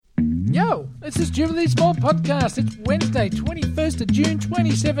Yo, this is Jubilee Small Podcast. It's Wednesday, 21st of June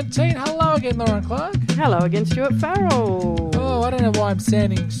 2017. Hello again, Lauren Clark. Hello again, Stuart Farrell. Oh, I don't know why I'm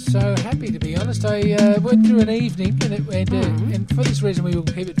sounding so happy, to be honest. I went through an evening, and for this reason we will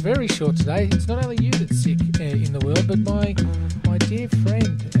keep it very short today. It's not only you that's sick in the world, but my dear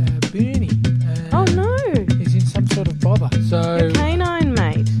friend, Bernie. Oh, no. He's in some sort of bother. So Your canine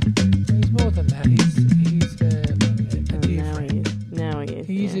mate. he's more than that. He's a dear Now friend. he is. Now he is.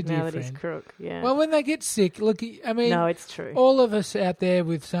 He's a dear now that friend. he's crook, yeah. Well, when they get sick, look, I mean... No, it's true. All of us out there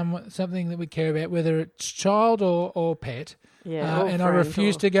with something that we care about, whether it's child or pet, Yeah, or and I friend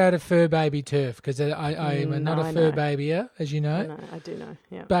refuse or- to go to fur baby turf because I am not a I fur know. babyer, as you know. No, I do know,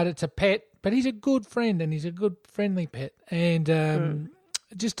 yeah. But it's a pet, but he's a good friend and he's a good friendly pet. And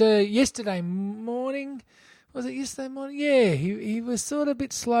just yesterday morning, was it yesterday morning? Yeah, he was sort of a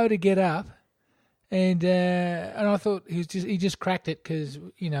bit slow to get up. And I thought he just cracked it because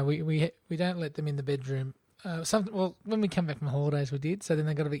we don't let them in the bedroom. When we come back from holidays, we did. So then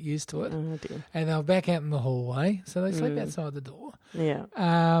they got a bit used to it, Oh, dear. and they were back out in the hallway. So they sleep outside the door. Yeah.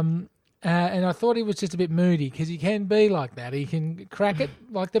 And I thought he was just a bit moody because he can be like that. He can crack it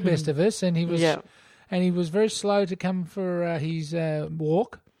like the best of us, and he was Yeah. and he was very slow to come for his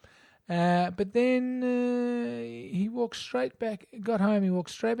walk. But then he walked straight back, got home, he walked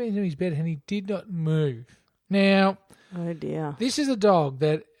straight back into his bed and he did not move. Now, Oh, dear. this is a dog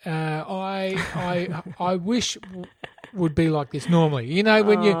that I wish would be like this normally. You know,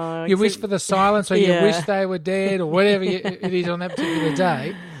 when you wish for the silence or you Yeah. wish they were dead or whatever it is on that particular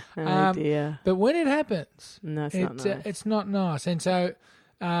day. Oh, dear. But when it happens, No, it's not nice. it's not nice. And so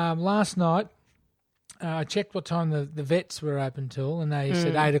last night, I checked what time the vets were open till, and they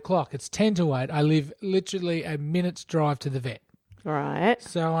said 8 o'clock. It's 10 to 8. I live literally a minute's drive to the vet. Right.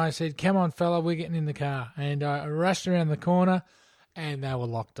 So I said, come on, fella, we're getting in the car. And I rushed around the corner, and they were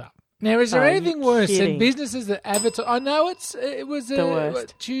locked up. Now, is there Oh, anything you're worse than kidding. businesses that advertise? I know it was The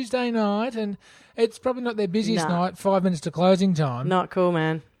worst. Tuesday night, and it's probably not their busiest Nah. night, 5 minutes to closing time. Not cool,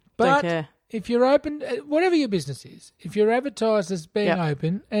 man. But Don't care. if you're open, whatever your business is, if you're advertised as being Yep.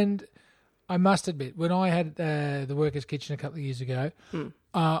 open, and I must admit, when I had the Workers' Kitchen a couple of years ago,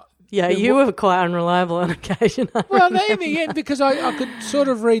 Yeah, you were quite unreliable on occasion. well, in the end, because I could sort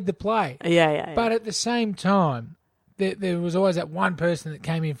of read the play. Yeah. But at the same time, there was always that one person that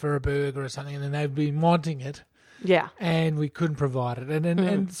came in for a burger or something, and then they'd been wanting it, Yeah. and we couldn't provide it.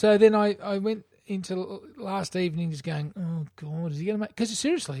 And so then I went into last evening just going, oh, God, is he going to make... Because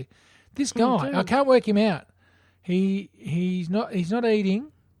seriously, this guy, I can't work him out. He's not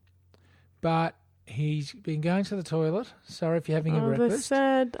eating, but he's been going to the toilet. Sorry if you're having a Oh, the breakfast.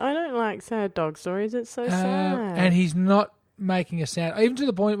 sad. I don't like sad dog stories. It's so sad. And he's not making a sound, even to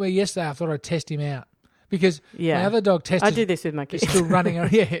the point where yesterday I thought I'd test him out because Yeah. my other dog Test I do this with my kids. is still running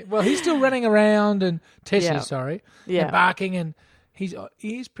around. Yeah, well, he's still running around and Tess Yeah. is, sorry, Yeah. and barking, and his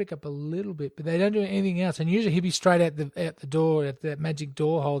ears prick up a little bit, but they don't do anything else. And usually he'd be straight out the door, at that magic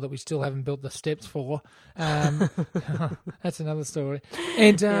door hole that we still haven't built the steps for. That's another story.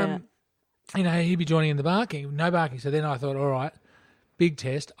 And he'd be joining in the barking, no barking. So then I thought, all right, big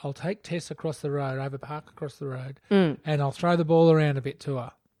test. I'll take Tess across the road, over park across the road, and I'll throw the ball around a bit to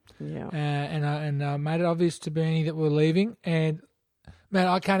her. Yeah. And I made it obvious to Bernie that we're leaving. And man,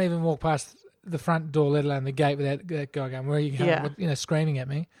 I can't even walk past the front door, let alone the gate, without that guy going, "Where are you going?" Yeah. Screaming at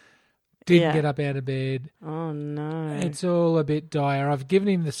me. Didn't Yeah. get up out of bed. Oh, no. It's all a bit dire. I've given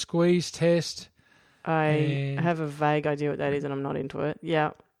him the squeeze test. I and- have a vague idea what that is, and I'm not into it.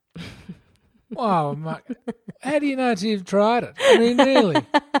 Yeah. Oh, how do you know until you've tried it? I mean, really.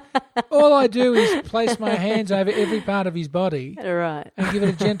 All I do is place my hands over every part of his body Right. and give it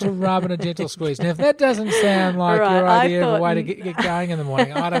a gentle rub and a gentle squeeze. Now, if that doesn't sound like Right, your I idea of a thought- way to get going in the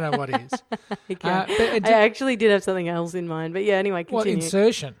morning, I don't know what is. Okay. But it I actually did have something else in mind, but yeah, anyway, What, continue.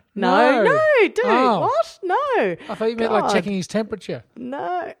 insertion? No, dude. Oh. What? No. I thought you meant like God. checking his temperature.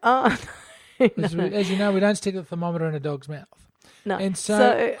 No. Oh, As you know, we don't stick a thermometer in a dog's mouth. no. And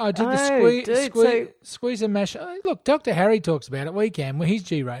so I did the squeeze and mash. Look, Dr. Harry talks about it. We can. Well, he's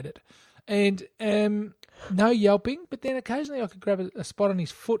G-rated. And no yelping, but then occasionally I could grab a spot on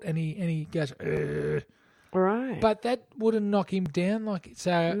his foot and he goes, "Ugh." Right. But that wouldn't knock him down.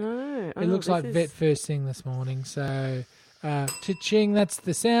 So no. it looks like vet first thing this morning. So cha-ching, that's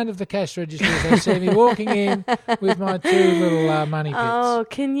the sound of the cash register as they see me walking in with my two little money pits. Oh,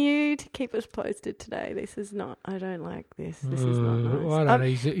 can you keep us posted today? This is not. I don't like this. This is not nice. I don't know.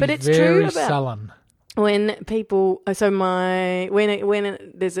 He's but it's very true about sullen. when people. So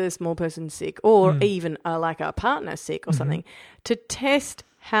when there's a small person sick, or even like a partner sick or something, to test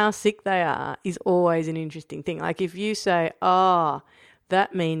how sick they are is always an interesting thing. Like if you say, "Oh,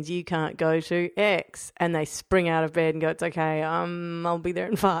 that means you can't go to X. And they spring out of bed and go, it's okay, I'll be there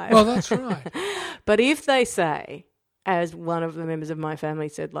in 5. Well, that's right. But if they say, as one of the members of my family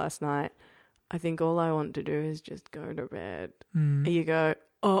said last night, I think all I want to do is just go to bed. You go,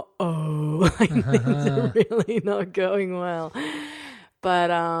 uh-oh, like, things are really not going well. But,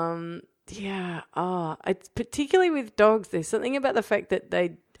 yeah, it's particularly with dogs, there's something about the fact that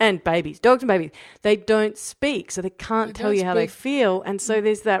and babies, dogs and babies, they don't speak, so they can't tell you how they feel. And so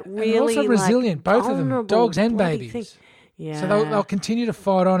there's that really, and also resilient, both of them, dogs and bloody babies. thing. Yeah. So they'll continue to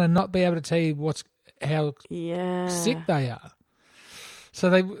fight on and not be able to tell you how sick they are.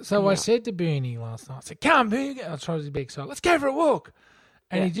 So I said to Bernie last night, I said, come, Bernie. I tried to be excited. Let's go for a walk.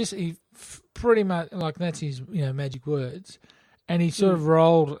 And he pretty much, like, that's his, magic words. And he sort of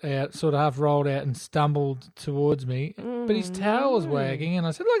half rolled out and stumbled towards me. But his tail was wagging. And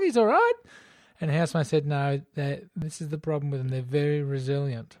I said, look, he's all right. And the housemate said, no, this is the problem with them. They're very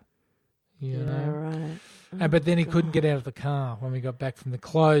resilient. You know? Right. But then he couldn't get out of the car when we got back from the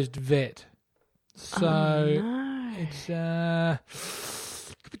closed vet. So it's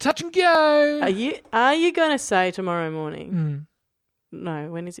touch and go. Are you going to say tomorrow morning? No,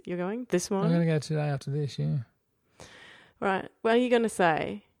 when is it you're going? This morning? I'm going to go today after this, yeah. Right. Well, are you going to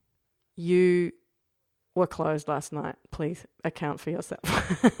say you were closed last night? Please account for yourself.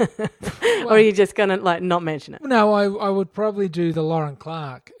 Or are you just going to not mention it? No, I would probably do the Lauren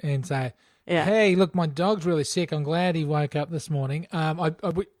Clark and say, hey, look, my dog's really sick. I'm glad he woke up this morning.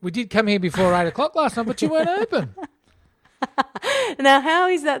 We did come here before 8 o'clock last night, but you weren't open. Now, how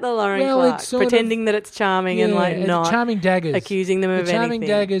is that the Lauren Clark? It's pretending that it's charming and not charming daggers, accusing them of anything. The charming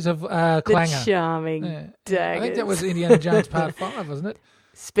daggers of Clanger. The charming daggers. I think that was Indiana Jones Part 5, wasn't it?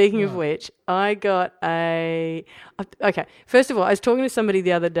 Speaking of which, I got okay, first of all, I was talking to somebody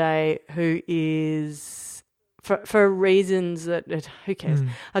the other day who is, for reasons that, who cares?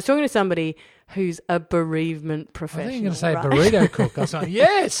 I was talking to somebody who's a bereavement professional. I think you're going to say burrito cook. I was like,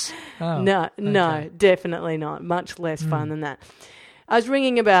 yes! Oh, no, definitely not. Much less fun than that. I was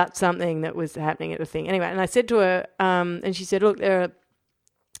ringing about something that was happening at the thing. Anyway, and I said to her, and she said, look,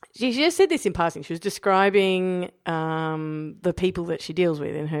 she just said this in passing. She was describing the people that she deals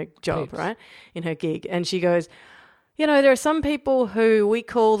with in her job, right, in her gig. And she goes, there are some people who we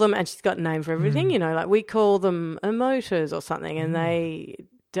call them, and she's got a name for everything, like we call them emoters or something, and I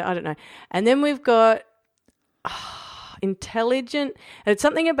don't know. And then we've got intelligent, and it's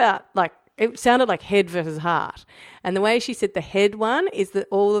something about it sounded like head versus heart. And the way she said the head one is that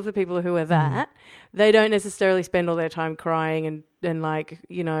all of the people who are that, they don't necessarily spend all their time crying and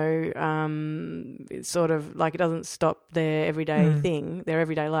sort of like it doesn't stop their everyday thing, their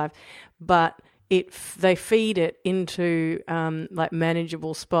everyday life. But they feed it into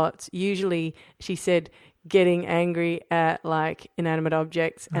manageable spots. Usually, she said, getting angry at inanimate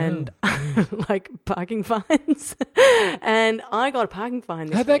objects and parking fines. And I got a parking fine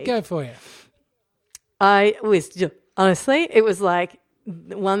this week. How'd that go for you? Honestly, it was like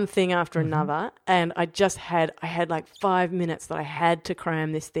one thing after another, and I had 5 minutes that I had to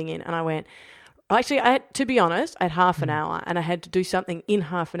cram this thing in, and I went, actually, to be honest, I had half an hour, and I had to do something in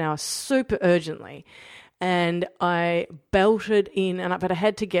half an hour super urgently. And I belted in, but I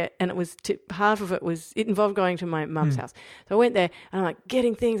had to get, and it was half of it involved going to my mum's house. So I went there, and I'm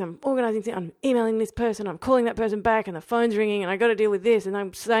getting things, I'm organising things, I'm emailing this person, I'm calling that person back, and the phone's ringing, and I got to deal with this, and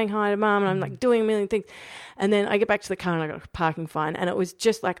I'm saying hi to mum, and I'm doing a million things. And then I get back to the car, and I got a parking fine, and it was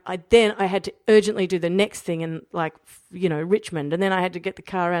just I had to urgently do the next thing in Richmond, and then I had to get the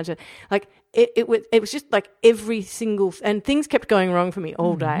car around to It was just every single and things kept going wrong for me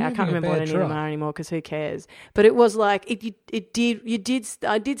all day. I can't remember what any of them are anymore because who cares? But it was I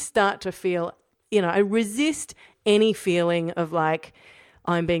did start to feel, I resist any feeling of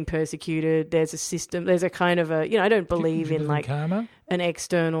I'm being persecuted. There's a system. There's a kind of I don't believe in karma? An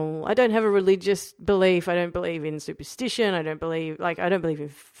external. I don't have a religious belief. I don't believe in superstition. I don't believe in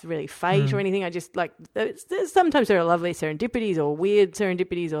really fate or anything. I just sometimes there are lovely serendipities or weird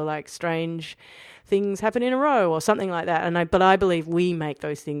serendipities or strange things happen in a row or something like that. But I believe we make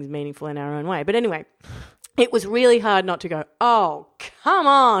those things meaningful in our own way. But anyway, it was really hard not to go, oh, come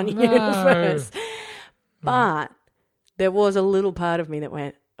on, universe. But there was a little part of me that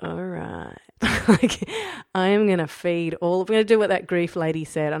went, all right, I am going to feed I'm going to do what that grief lady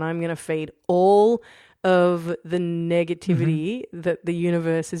said, and I'm going to feed all of the negativity that the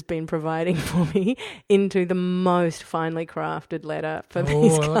universe has been providing for me into the most finely crafted letter for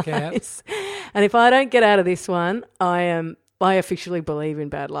these guys. And if I don't get out of this one, I officially believe in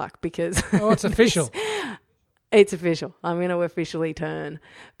bad luck because... Oh, it's official. It's official. I'm going to officially turn.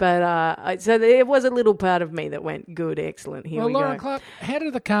 But so there was a little part of me that went, good, excellent, here we Lauren go. Clark, how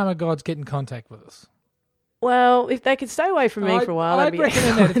do the karma gods get in contact with us? Well, if they could stay away from me for a while, I'd that'd be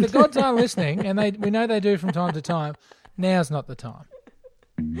recommend that. If the gods are listening, and we know they do from time to time, now's not the time.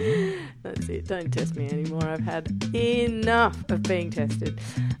 That's it. Don't test me anymore. I've had enough of being tested.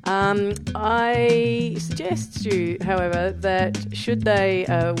 I suggest you, however, that should they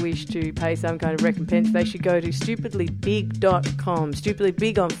wish to pay some kind of recompense, they should go to stupidlybig.com. Stupidly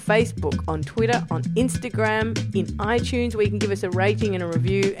Big on Facebook, on Twitter, on Instagram, in iTunes, where you can give us a rating and a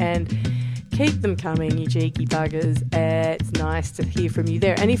review, and keep them coming, you cheeky buggers. It's nice to hear from you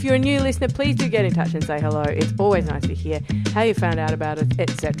there. And if you're a new listener, please do get in touch and say hello. It's always nice to hear how you found out about it,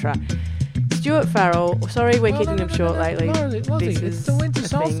 etc. Stuart Farrell, sorry we're keeping them short lately. Lozzie, it's the winter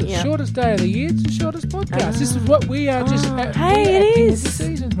solstice, shortest day of the year, it's the shortest podcast. This is what we are just hey, it is. The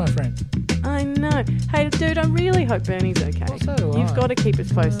seasons, my friend. I know. Hey, dude, I really hope Bernie's okay. Well, so do You've got to keep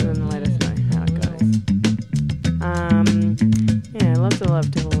us posted and let us know how it goes. Yeah, lots of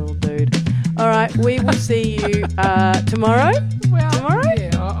love to the little dude. All right, we will see you tomorrow. Well, tomorrow?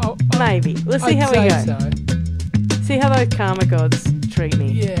 Yeah, maybe. Let's see how we go. So. See how those karma gods treat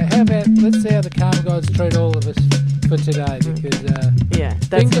me. Yeah, let's see how the karma gods treat all of us for today, because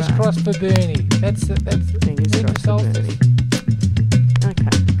that's fingers right. crossed for Bernie. That's Fingers crossed for solstice. Bernie.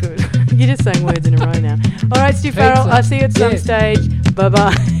 Okay, good. You're just saying words in a row now. All right, Stu Farrell, I'll see you at some stage.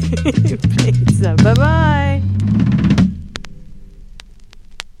 Bye-bye. Pizza. Bye-bye.